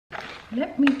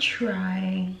Let me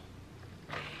try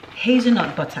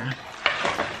hazelnut butter.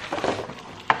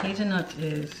 Hazelnut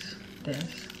is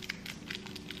this.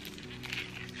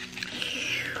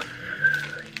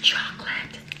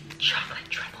 Chocolate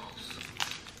truffles.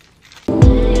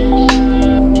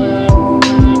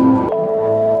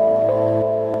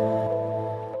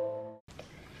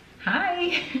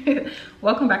 Hi,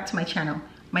 welcome back to my channel.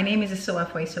 My name is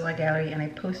Isowa for Isowa Gallery, and I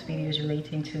post videos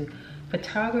relating to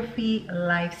photography,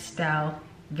 lifestyle,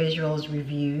 visuals,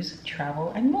 reviews,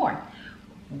 travel, and more.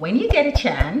 When you get a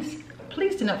chance,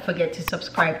 please do not forget to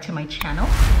subscribe to my channel,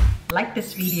 like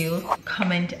this video,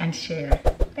 comment, and share.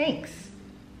 Thanks.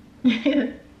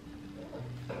 Do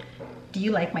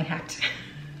you like my hat?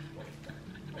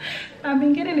 I've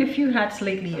been getting a few hats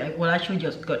lately. Well, actually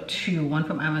just got two, one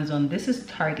from Amazon. This is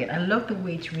Target. I love the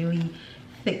way it's really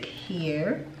thick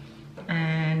here,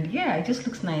 and yeah, it just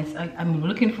looks nice. I'm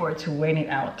looking forward to wearing it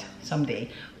out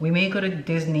someday. We may go to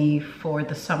Disney for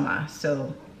the summer,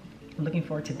 so I'm looking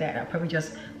forward to that. I'll probably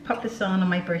just pop this on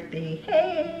my birthday.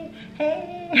 Hey.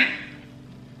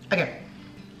 Okay,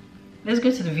 let's go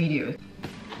to the video.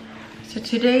 So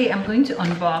today I'm going to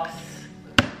unbox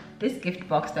this gift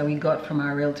box that we got from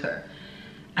our realtor.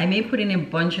 I may put in a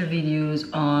bunch of videos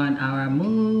on our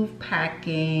move,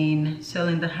 packing,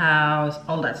 selling the house,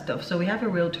 all that stuff. So we have a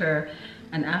realtor,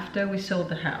 and after we sold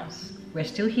the house, we're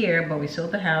still here, but we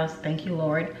sold the house, thank you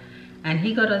Lord, and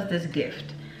he got us this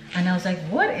gift. And I was like,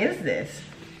 what is this?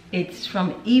 It's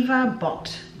from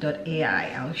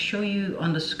Evabot.Ai. I'll show you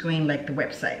on the screen, like the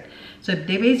website. So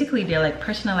they're like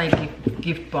personalized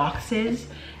gift boxes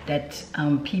that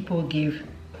people give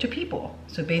to people.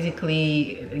 So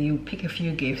basically you pick a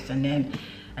few gifts, and then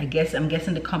I'm guessing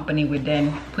the company would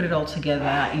then put it all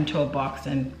together into a box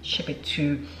and ship it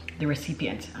to the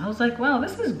recipient. I was like, wow,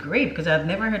 this is great, because I've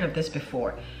never heard of this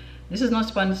before. This is not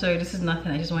sponsored, this is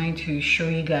nothing. I just wanted to show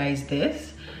you guys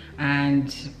this,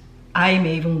 and I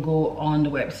may even go on the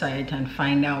website and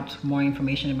find out more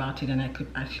information about it, and I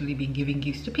could actually be giving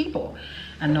gifts to people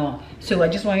and all. So I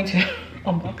just wanted to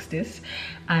unbox this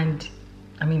and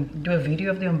do a video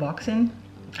of the unboxing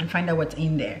and find out what's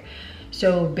in there.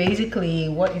 So basically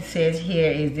what it says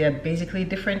here is there are basically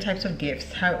different types of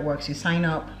gifts. How it works: you sign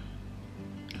up,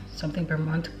 something per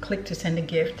month, click to send a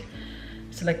gift,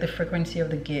 select the frequency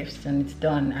of the gifts, and it's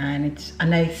done. And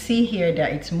I see here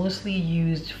that it's mostly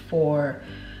used for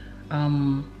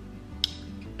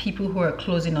people who are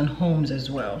closing on homes as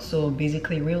well. So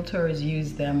basically realtors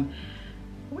use them,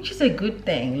 which is a good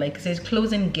thing. Like it says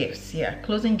closing gifts, yeah,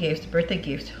 closing gifts, birthday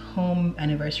gifts, home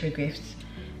anniversary gifts,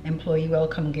 employee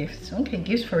welcome gifts, okay,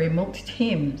 gifts for remote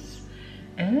teams,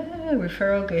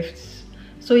 referral gifts.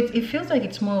 So it feels like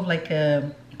it's more of like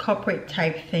a corporate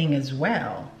type thing as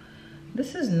well.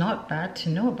 This is not bad to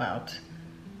know about.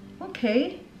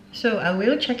 Okay, so I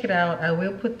will check it out. I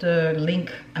will put the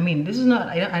link. This is not,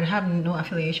 I have no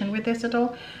affiliation with this at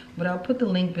all, but I'll put the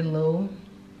link below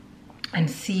and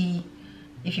see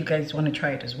if you guys want to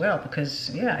try it as well,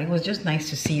 because yeah, it was just nice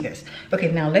to see this.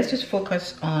 Okay, now let's just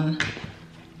focus on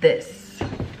this.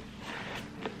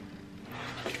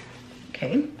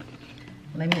 Okay,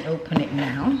 let me open it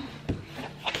now.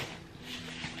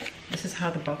 This is how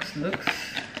the box looks.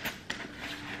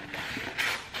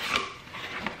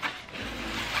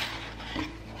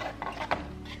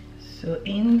 So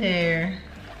in there,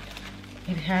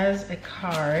 it has a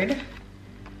card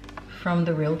from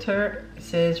the realtor. It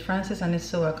says, Francis and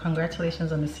Isowa,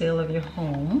 congratulations on the sale of your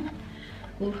home.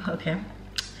 Ooh, okay.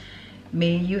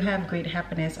 May you have great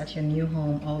happiness at your new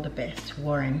home. All the best,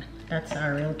 Warren. That's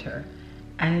our realtor.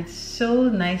 And it's so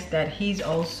nice that he's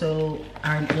also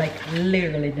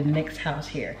literally the next house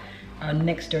here, our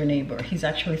next door neighbor. He's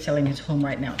actually selling his home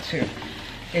right now too.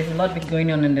 There's a lot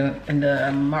going on in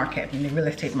the market, in the real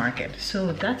estate market.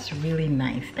 So that's really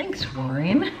nice. Thanks,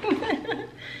 Warren.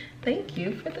 Thank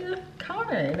you for the card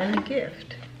and the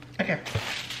gift. Okay,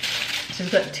 so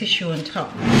we've got tissue on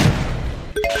top.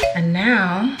 And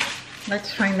now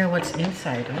let's find out what's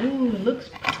inside. Ooh, looks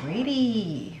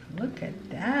pretty. Look at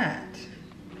that.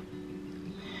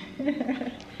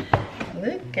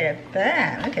 Look at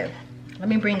that. Okay, let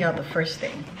me bring out the first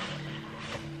thing.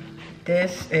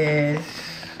 This is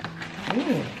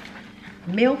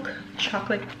milk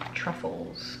chocolate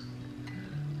truffles.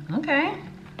 Okay,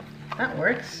 that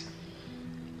works.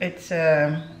 It's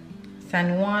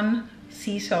San Juan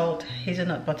sea salt,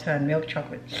 hazelnut butter, and milk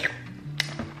chocolate.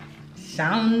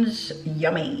 Sounds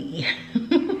yummy.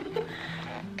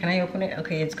 Can I open it?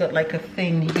 Okay, it's got like a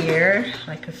thing here,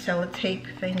 like a sellotape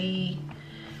thingy.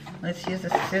 Let's use the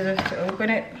scissors to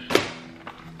open it.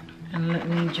 And let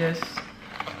me just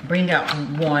bring out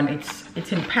one.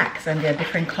 It's in packs and they're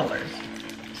different colors.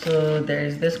 So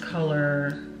there's this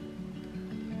color,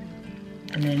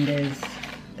 and then there's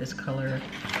this color,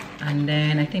 and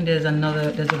then I think there's a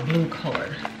blue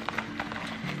color.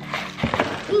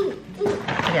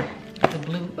 Yeah, the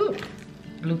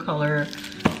blue color,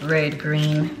 red,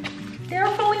 green. They're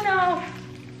falling off.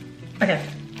 Okay,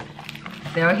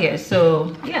 they're here.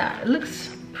 So yeah, it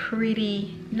looks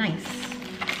pretty nice.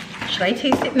 Should I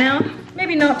taste it now?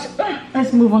 Maybe not.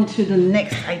 Let's move on to the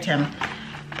next item.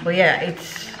 But yeah,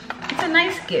 it's a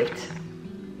nice gift.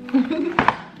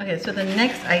 Okay, so the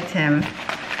next item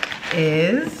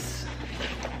is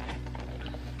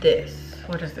this.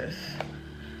 What is this?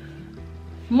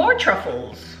 More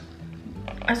truffles.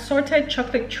 Assorted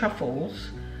chocolate truffles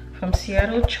from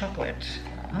Seattle Chocolate.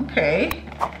 Okay,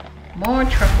 more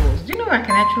truffles. Do you know I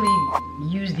can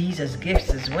actually use these as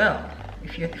gifts as well,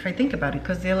 if I think about it,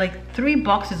 because they're like 3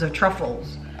 boxes of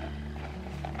truffles.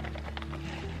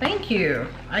 Thank you.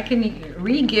 I can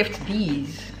re-gift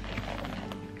these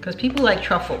because people like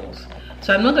truffles.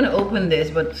 So I'm not going to open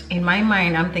this, but in my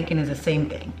mind I'm thinking it's the same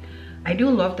thing. I do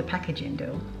love the packaging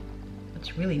though.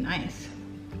 It's really nice.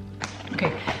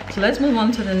 Okay, so let's move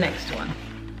on to the next one.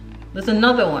 There's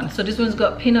another one. So this one's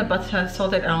got peanut butter,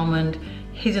 salted almond,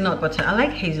 hazelnut butter. I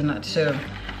like hazelnut, so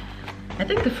I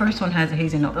think the first one has a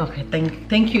hazelnut. Okay,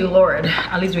 thank you, Lord.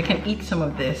 At least we can eat some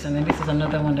of this. And then this is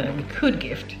another one that we could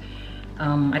gift.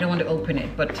 I don't want to open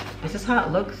it, but this is how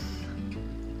it looks.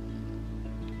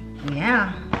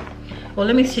 Yeah. Well,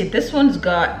 let me see. This one's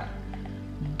got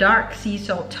dark sea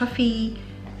salt toffee.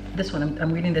 This one,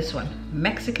 I'm reading this one.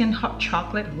 Mexican hot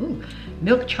chocolate. Ooh.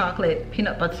 Milk chocolate,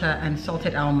 peanut butter, and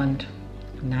salted almond.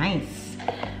 Nice.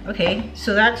 Okay,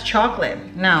 so that's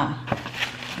chocolate. Now,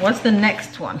 what's the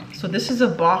next one? So this is a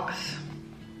box.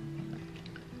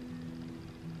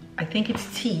 I think it's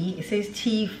tea. It says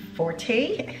tea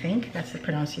forte. I think that's the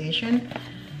pronunciation.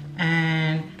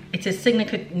 And it's a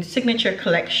signature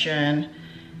collection.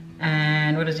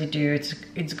 And what does it do?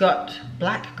 It's got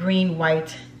black, green,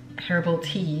 white herbal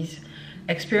teas.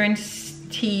 Experience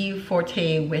tea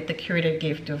forte with the curated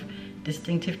gift of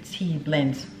distinctive tea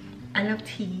blends. I love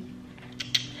tea.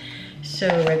 So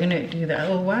we're gonna do that.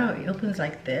 Oh wow, it opens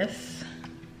like this.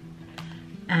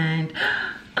 And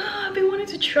I've been wanting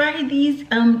to try these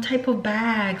type of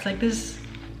bags, like this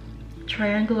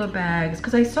triangular bags,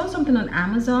 because I saw something on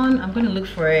Amazon. I'm gonna look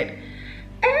for it.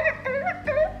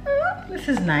 This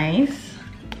is nice.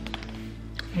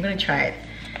 I'm gonna try it.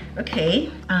 Okay,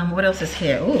 what else is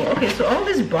here? Oh, okay, so all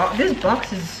this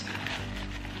box is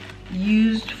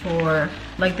used for,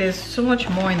 like, there's so much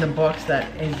more in the box that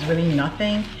is really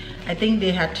nothing. I think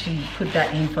they had to put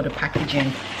that in for the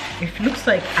packaging. It looks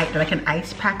like an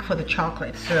ice pack for the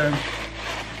chocolate, so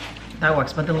that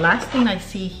works. But the last thing I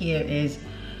see here is,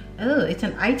 oh, it's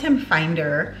an item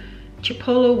finder.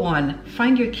 Chipolo one,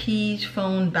 find your keys,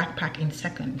 phone, backpack in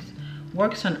seconds.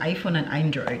 Works on iPhone and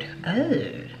Android.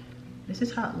 Oh, this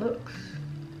is how it looks.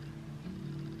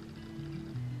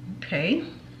 Okay.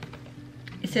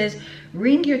 It says,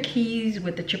 ring your keys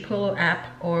with the Chipolo app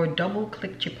or double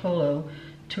click Chipolo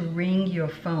to ring your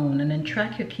phone and then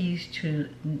track your keys to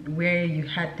where you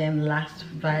had them last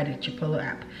via the Chipolo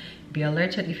app. Be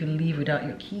alerted if you leave without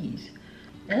your keys.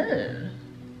 Oh,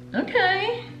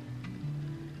 okay.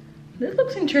 This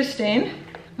looks interesting.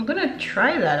 I'm gonna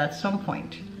try that at some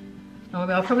point.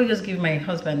 I'll probably just give my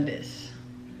husband this.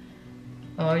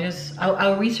 Or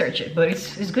I'll research it, but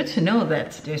it's good to know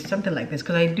that there's something like this,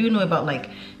 because I do know about like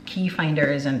key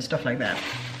finders and stuff like that.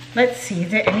 Let's see,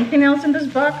 is there anything else in this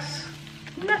box?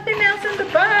 Nothing else in the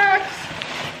box.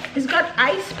 It's got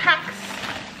ice packs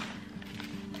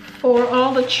for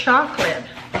all the chocolate.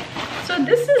 So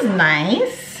this is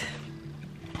nice.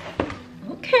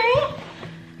 Okay.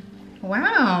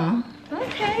 Wow.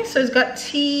 Okay, so it's got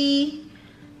tea,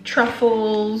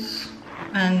 truffles,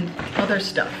 and other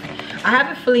stuff. I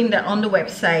have a feeling that on the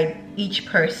website, each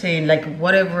person, like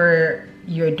whatever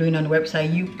you're doing on the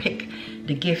website, you pick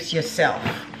the gifts yourself.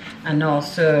 And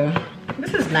also,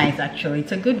 this is nice actually.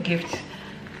 It's a good gift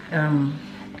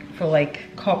for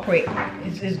like corporate,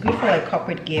 it's good for like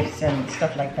corporate gifts and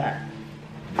stuff like that.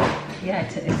 Yeah,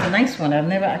 it's a nice one. I've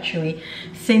never actually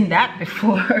seen that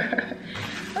before.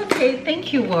 Okay,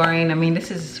 thank you, Warren. I mean,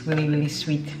 this is really, really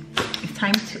sweet. It's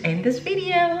time to end this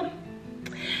video.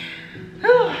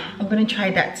 I'm gonna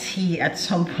try that tea at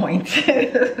some point.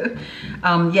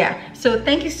 Yeah, so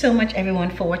thank you so much everyone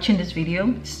for watching this video.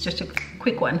 It's just a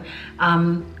quick one.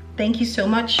 Thank you so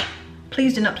much.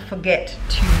 Please do not forget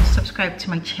to subscribe to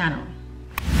my channel,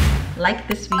 like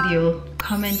this video,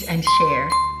 comment and share,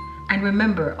 and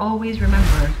remember, always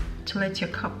remember to let your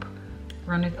cup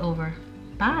run it over.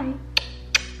 Bye.